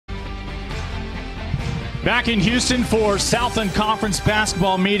Back in Houston for Southland Conference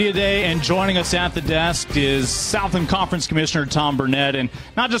Basketball Media Day, and joining us at the desk is Southland Conference Commissioner Tom Burnett. And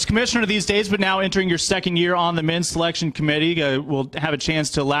not just commissioner these days, but now entering your second year on the men's selection committee. We'll have a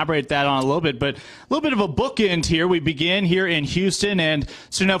chance to elaborate that on a little bit, but a little bit of a bookend here. We begin here in Houston, and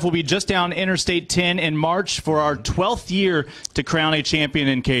soon enough we'll be just down Interstate 10 in March for our 12th year to crown a champion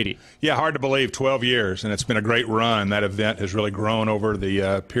in Katy. Yeah, hard to believe, 12 years, and it's been a great run. That event has really grown over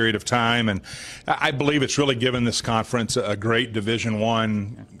the period of time, and I believe it's really given this conference a great Division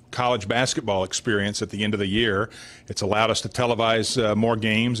I college basketball experience at the end of the year. It's allowed us to televise more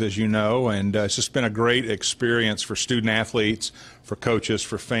games, as you know, and it's just been a great experience for student athletes, for coaches,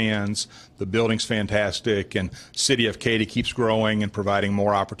 for fans. The building's fantastic, and City of Katy keeps growing and providing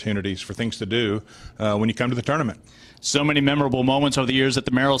more opportunities for things to do when you come to the tournament. So many memorable moments over the years at the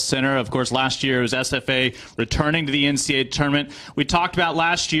Merrill Center. Of course, last year it was SFA returning to the NCAA tournament. We talked about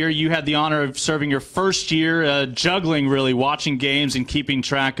last year. You had the honor of serving your first year, juggling, really, watching games and keeping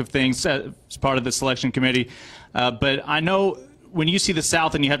track of things as part of the selection committee. But I know when you see the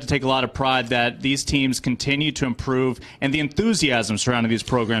South, and you have to take a lot of pride that these teams continue to improve, and the enthusiasm surrounding these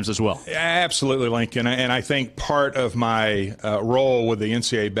programs as well. Absolutely, Lincoln. And I think part of my role with the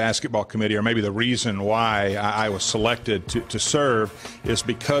NCAA basketball committee, or maybe the reason why I was selected to serve, is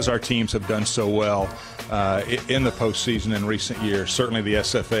because our teams have done so well in the postseason in recent years. Certainly the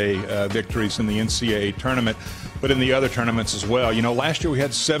SFA victories in the NCAA tournament, but in the other tournaments as well. You know, last year we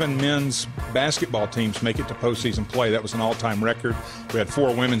had 7 men's basketball teams make it to postseason play. That was an all-time record. We had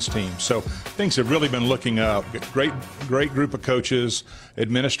 4 women's teams. So things have really been looking up. Great group of coaches,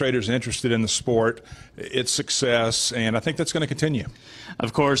 administrators interested in the sport, its success, and I think that's going to continue.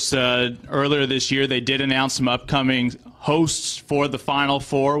 Of course, earlier this year they did announce some upcoming hosts for the Final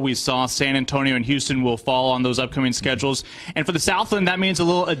Four. We saw San Antonio and Houston will fall on those upcoming schedules. And for the Southland, that means a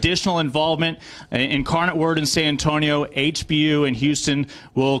little additional involvement. Incarnate Word in San Antonio, HBU and Houston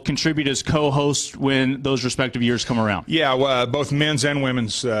will contribute as co-hosts when those respective years come around. Yeah, both men's and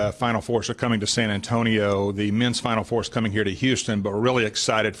women's Final Fours are coming to San Antonio. The men's Final Four is coming here to Houston, but we're really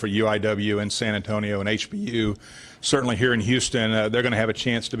excited for UIW and San Antonio and HBU. Certainly here in Houston, they're going to have a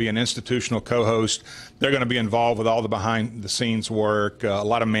chance to be an institutional co-host. They're going to be involved with all the behind-the-scenes work, a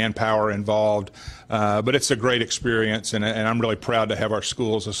lot of manpower involved. But it's a great experience, and I'm really proud to have our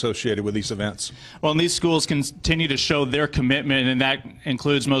schools associated with these events. Well, and these schools continue to show their commitment, and that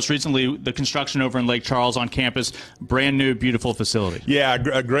includes most recently the construction over in Lake Charles on campus, brand new, beautiful facility. Yeah,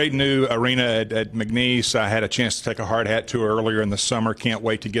 a great new arena at McNeese. I had a chance to take a hard hat tour earlier in the summer. Can't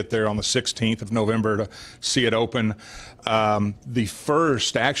wait to get there on the 16th of November to see it open. The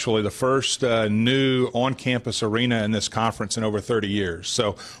first new on-campus arena in this conference in over 30 years.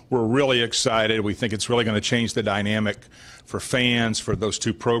 So we're really excited. We think it's really going to change the dynamic for fans, for those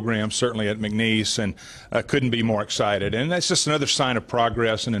two programs, certainly at McNeese, and couldn't be more excited. And that's just another sign of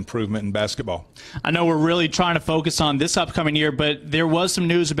progress and improvement in basketball. I know we're really trying to focus on this upcoming year, but there was some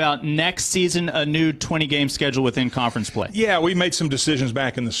news about next season, a new 20-game schedule within conference play. Yeah, we made some decisions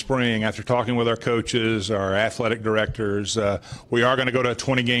back in the spring after talking with our coaches, our athletic directors. We are going to go to a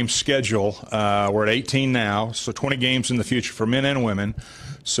 20-game schedule. We're at 18 now, so 20 games in the future for men and women.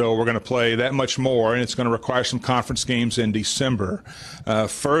 So we're going to play that much more, and it's going to require some conference games in December.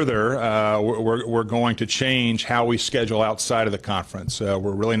 Further, we're going to change how we schedule outside of the conference. We're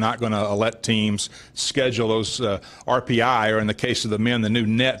really not going to let teams schedule those RPI, or in the case of the men, the new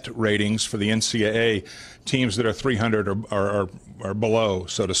net ratings for the NCAA, teams that are 300 or below,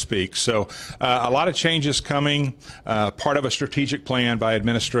 so to speak. So a lot of changes coming, part of a strategic plan by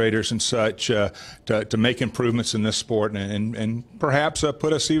administrators and such to make improvements in this sport and perhaps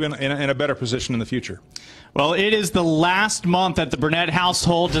put us even in a better position in the future. Well, it is the last month that the Burnett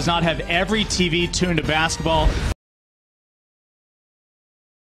household does not have every TV tuned to basketball.